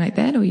anything like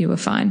that, or you were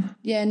fine?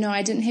 Yeah, no,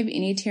 I didn't have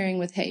any tearing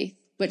with Heath,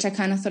 which I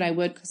kind of thought I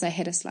would because I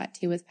had a slight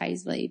tear with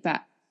Paisley,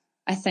 but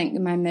I think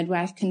my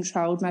midwife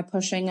controlled my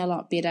pushing a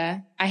lot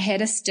better. I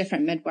had a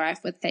different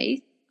midwife with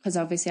Heath because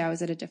obviously I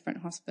was at a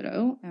different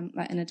hospital,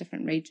 like in a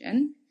different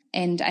region.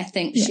 And I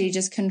think she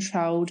just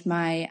controlled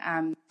my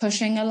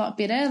pushing a lot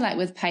better. Like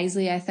with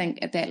Paisley, I think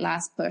at that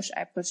last push,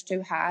 I pushed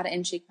too hard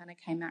and she kind of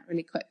came out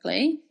really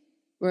quickly.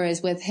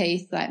 Whereas with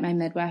Heath, like my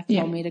midwife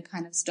told me to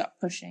kind of stop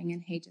pushing,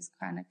 and he just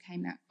kind of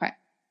came out quite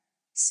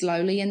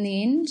slowly in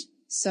the end.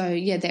 So,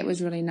 yeah, that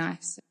was really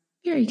nice.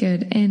 Very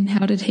good. And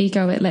how did he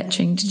go at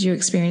latching? Did you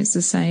experience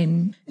the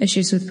same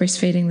issues with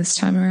breastfeeding this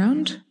time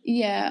around?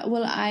 Yeah,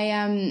 well,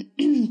 I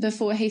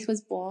before Heath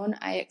was born,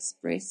 I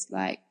expressed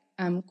quite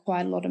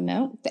a lot of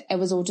milk. It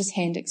was all just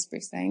hand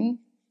expressing.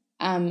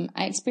 I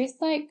expressed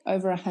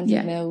over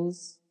 100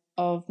 mils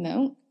of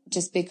milk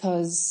just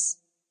because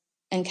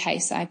in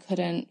case I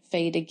couldn't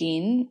feed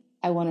again,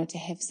 I wanted to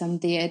have some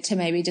there to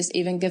maybe just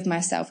even give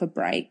myself a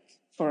break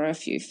for a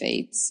few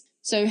feeds.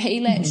 So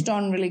he latched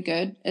on really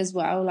good as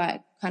well,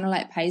 kind of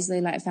like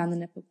Paisley, found the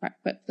nipple quite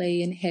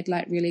quickly and had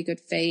really good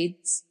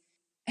feeds.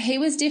 He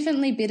was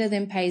definitely better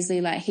than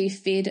Paisley. He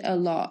fed a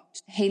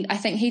lot. I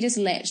think he just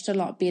latched a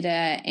lot better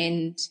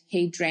and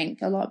he drank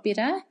a lot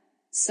better.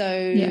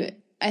 So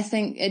I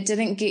think it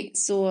didn't get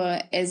sore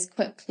as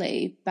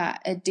quickly, but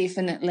it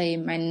definitely,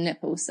 my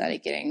nipples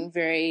started getting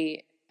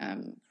very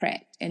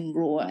cracked and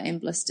raw and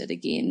blistered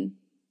again.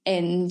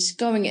 And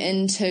going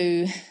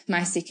into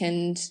my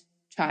second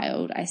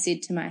child, I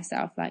said to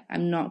myself,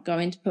 I'm not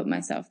going to put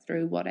myself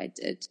through what I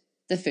did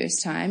the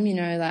first time. You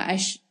know,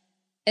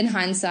 in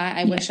hindsight,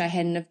 I wish I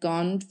hadn't have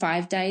gone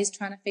 5 days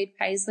trying to feed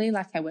Paisley.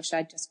 I wish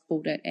I'd just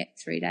called it at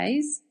 3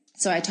 days.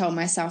 So I told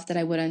myself that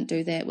I wouldn't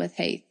do that with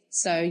Heath.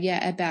 So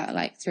yeah,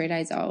 about 3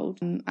 days old,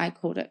 I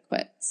called it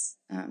quits.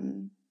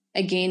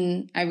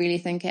 Again, I really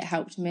think it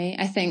helped me.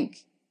 I think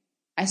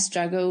I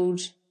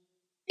struggled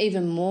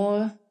even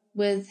more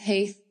with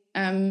Heath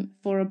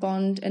for a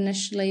bond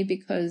initially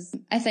because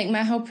I think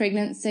my whole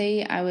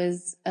pregnancy I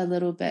was a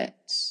little bit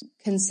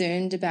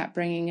concerned about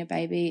bringing a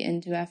baby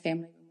into our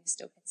family when we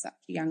still had such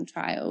a young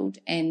child.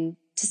 And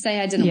to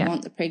say I didn't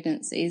want the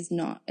pregnancy is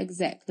not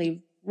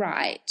exactly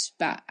right,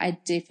 but I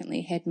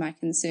definitely had my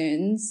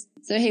concerns.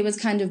 So he was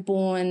kind of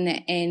born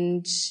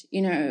and,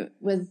 you know,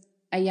 with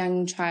a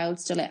young child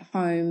still at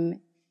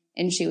home,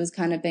 and she was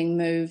kind of being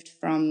moved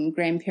from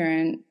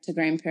grandparent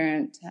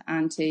to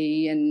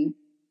auntie, and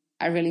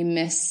I really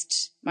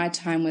missed my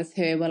time with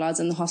her while I was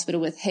in the hospital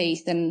with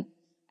Heath. And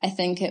I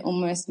think it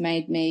almost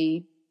made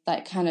me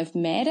kind of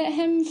mad at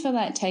him for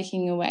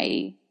taking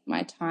away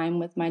my time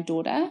with my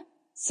daughter.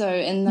 So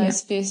in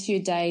those first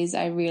few days,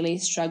 I really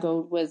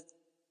struggled with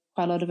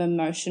quite a lot of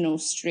emotional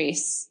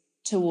stress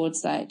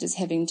towards just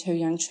having 2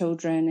 young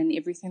children and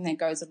everything that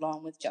goes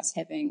along with just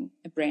having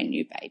a brand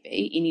new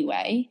baby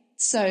anyway.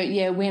 So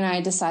yeah, when I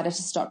decided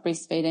to stop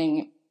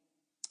breastfeeding,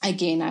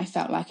 again, I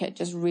felt like it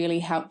just really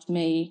helped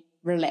me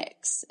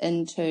relax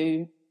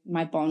into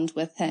my bond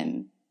with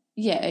him.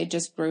 Yeah, it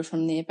just grew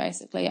from there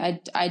basically.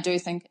 I do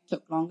think it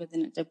took longer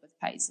than it did with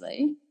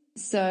Paisley.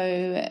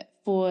 So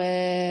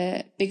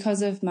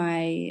because of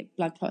my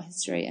blood clot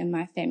history in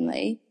my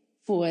family,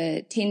 for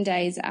 10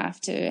 days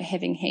after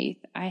having Heath,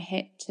 I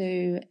had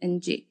to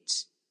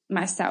inject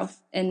myself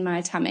in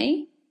my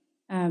tummy.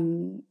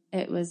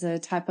 It was a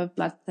type of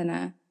blood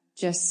thinner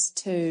just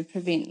to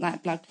prevent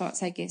blood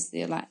clots. I guess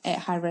they're at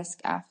high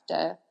risk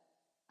after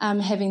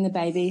having the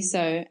baby.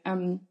 So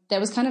that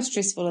was kind of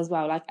stressful as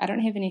well. I don't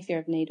have any fear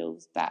of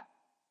needles, but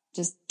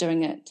just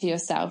doing it to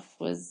yourself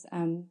was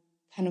kind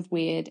of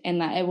weird.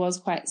 And it was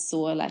quite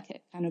sore,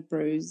 it kind of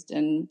bruised.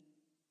 And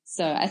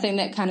so I think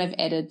that kind of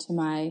added to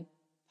my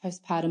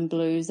postpartum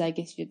blues, I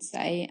guess you'd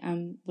say,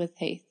 with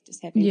Heath,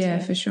 just having to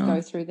for sure.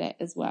 go through that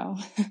as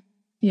well.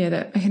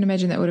 Yeah, I can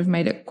imagine that would have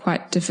made it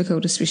quite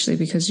difficult, especially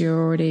because you're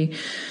already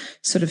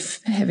sort of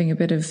having a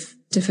bit of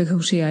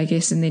difficulty, I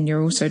guess, and then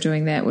you're also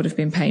doing that would have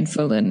been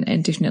painful and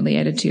definitely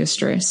added to your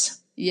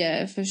stress.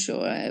 Yeah, for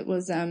sure. It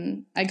was,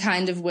 I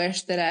kind of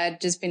wish that I'd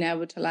just been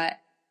able to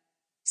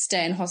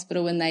stay in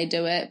hospital when they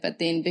do it, but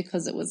then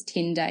because it was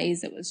 10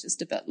 days, it was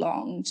just a bit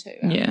long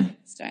to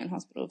stay in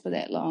hospital for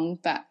that long.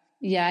 But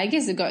yeah, I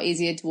guess it got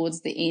easier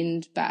towards the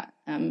end, but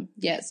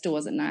it still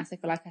wasn't nice. I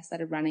feel like I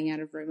started running out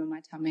of room in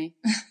my tummy.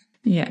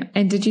 Yeah.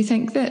 And did you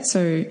think that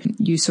so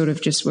you sort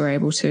of just were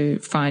able to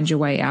find your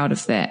way out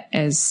of that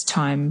as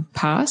time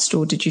passed,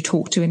 or did you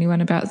talk to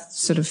anyone about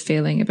sort of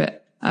feeling a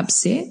bit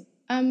upset?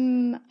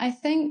 I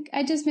think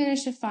I just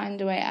managed to find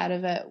a way out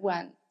of it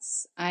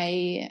once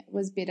I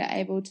was better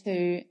able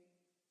to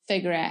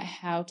figure out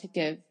how to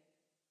give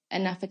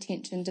enough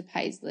attention to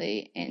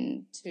Paisley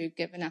and to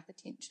give enough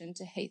attention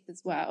to Heath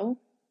as well.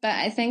 But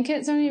I think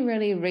it's only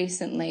really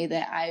recently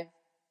that I've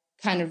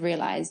kind of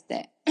realized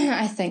that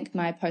I think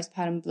my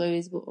postpartum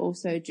blues were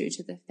also due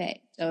to the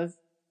fact of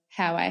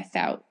how I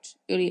felt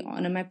early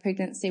on in my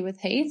pregnancy with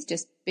Heath,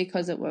 just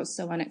because it was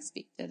so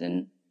unexpected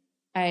and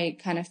I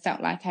kind of felt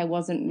like I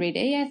wasn't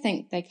ready. I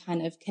think they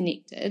kind of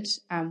connected.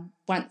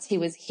 Once he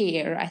was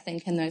here, I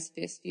think in those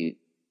first few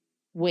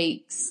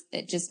weeks,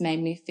 it just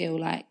made me feel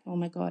like, oh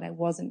my God, I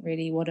wasn't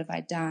ready. What have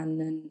I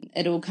done? And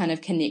it all kind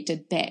of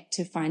connected back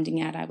to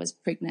finding out I was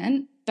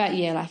pregnant. But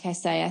yeah, like I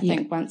say, I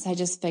think once I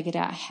just figured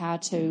out how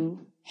to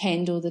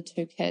handle the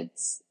 2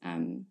 kids,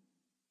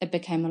 it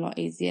became a lot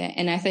easier.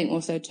 And I think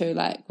also too,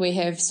 we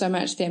have so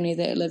much family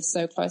that lives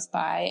so close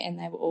by and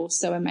they were all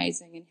so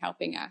amazing in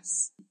helping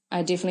us.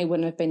 I definitely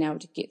wouldn't have been able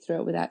to get through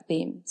it without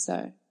them.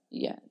 So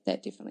yeah,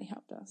 that definitely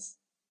helped us.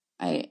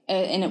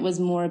 And it was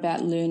more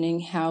about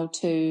learning how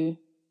to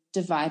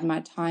divide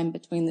my time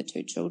between the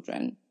 2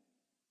 children.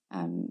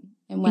 And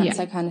once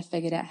I kind of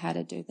figured out how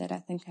to do that, I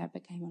think I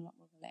became a lot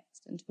more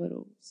relaxed into it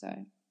all.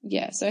 So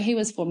he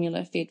was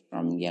formula fed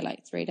from,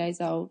 like 3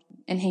 days old,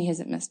 and he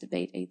hasn't missed a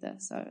beat either.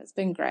 So it's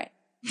been great.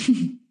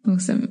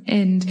 Awesome.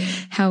 And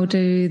how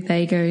do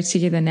they go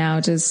together now?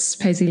 Does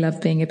Paisley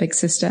love being a big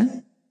sister?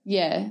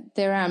 Yeah,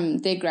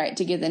 they're great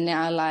together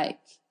now. Like,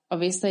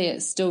 obviously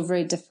it's still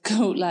very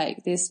difficult.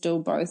 Like, they're still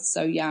both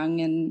so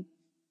young, and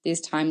there's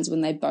times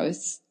when they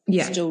both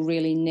still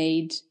really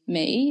need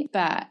me.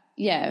 But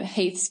yeah,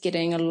 Heath's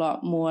getting a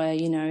lot more,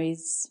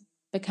 he's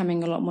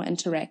becoming a lot more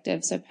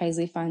interactive. So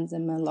Paisley finds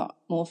him a lot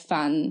more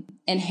fun.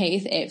 And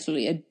Heath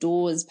absolutely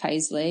adores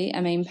Paisley.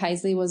 I mean,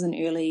 Paisley was an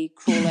early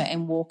crawler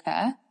and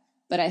walker,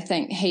 but I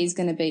think he's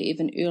going to be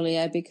even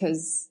earlier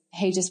because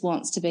he just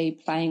wants to be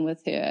playing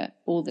with her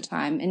all the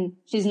time. And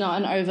she's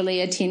not an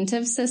overly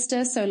attentive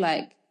sister, so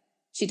like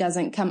she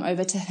doesn't come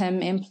over to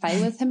him and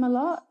play with him a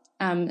lot.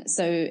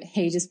 So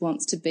he just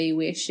wants to be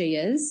where she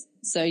is.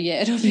 So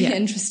yeah, it'll be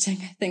interesting.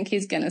 I think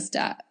he's going to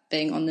start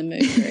being on the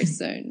move very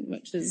soon,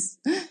 which is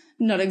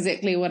not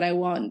exactly what I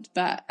want,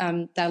 but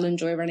they'll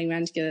enjoy running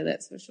around together,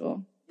 that's for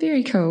sure.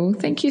 Very cool.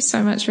 Thank you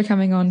so much for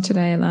coming on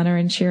today, Alannah,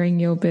 and sharing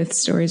your birth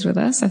stories with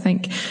us. I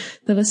think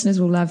the listeners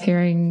will love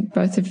hearing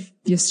both of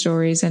your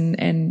stories,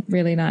 and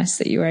really nice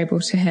that you were able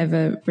to have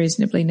a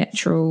reasonably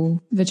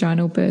natural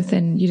vaginal birth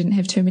and you didn't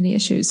have too many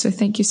issues. So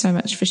thank you so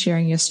much for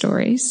sharing your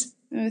stories.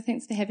 Oh,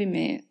 thanks for having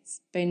me. It's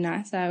been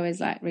nice. I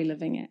always like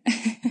reliving it.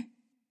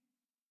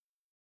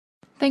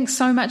 Thanks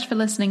so much for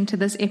listening to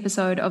this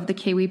episode of the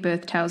Kiwi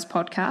Birth Tales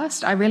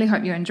podcast. I really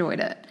hope you enjoyed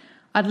it.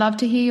 I'd love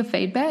to hear your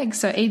feedback,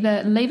 so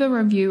either leave a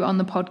review on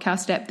the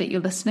podcast app that you're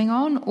listening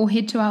on or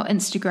head to our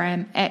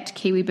Instagram at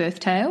Kiwi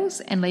Birth Tales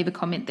and leave a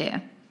comment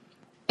there.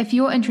 If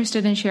you're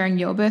interested in sharing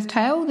your birth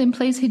tale, then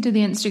please head to the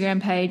Instagram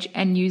page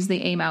and use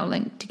the email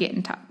link to get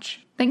in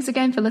touch. Thanks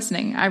again for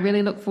listening. I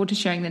really look forward to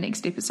sharing the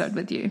next episode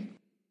with you.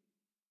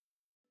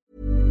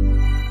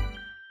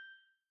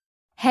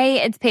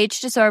 Hey, it's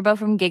Paige DeSorbo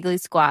from Giggly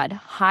Squad.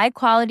 High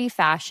quality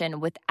fashion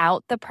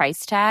without the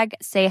price tag.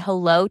 Say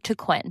hello to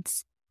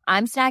Quince.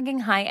 I'm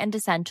snagging high-end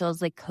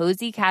essentials like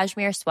cozy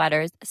cashmere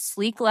sweaters,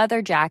 sleek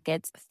leather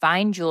jackets,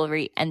 fine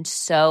jewelry, and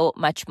so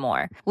much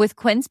more. With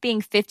Quince being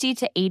 50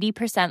 to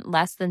 80%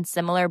 less than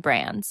similar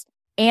brands.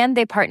 And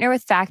they partner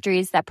with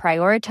factories that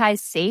prioritize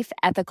safe,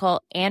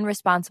 ethical, and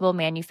responsible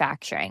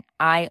manufacturing.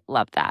 I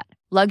love that.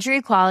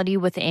 Luxury quality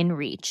within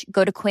reach.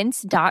 Go to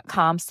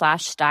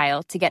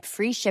quince.com/style to get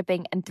free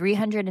shipping and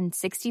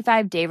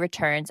 365-day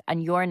returns on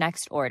your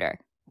next order.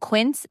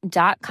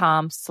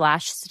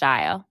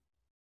 Quince.com/style.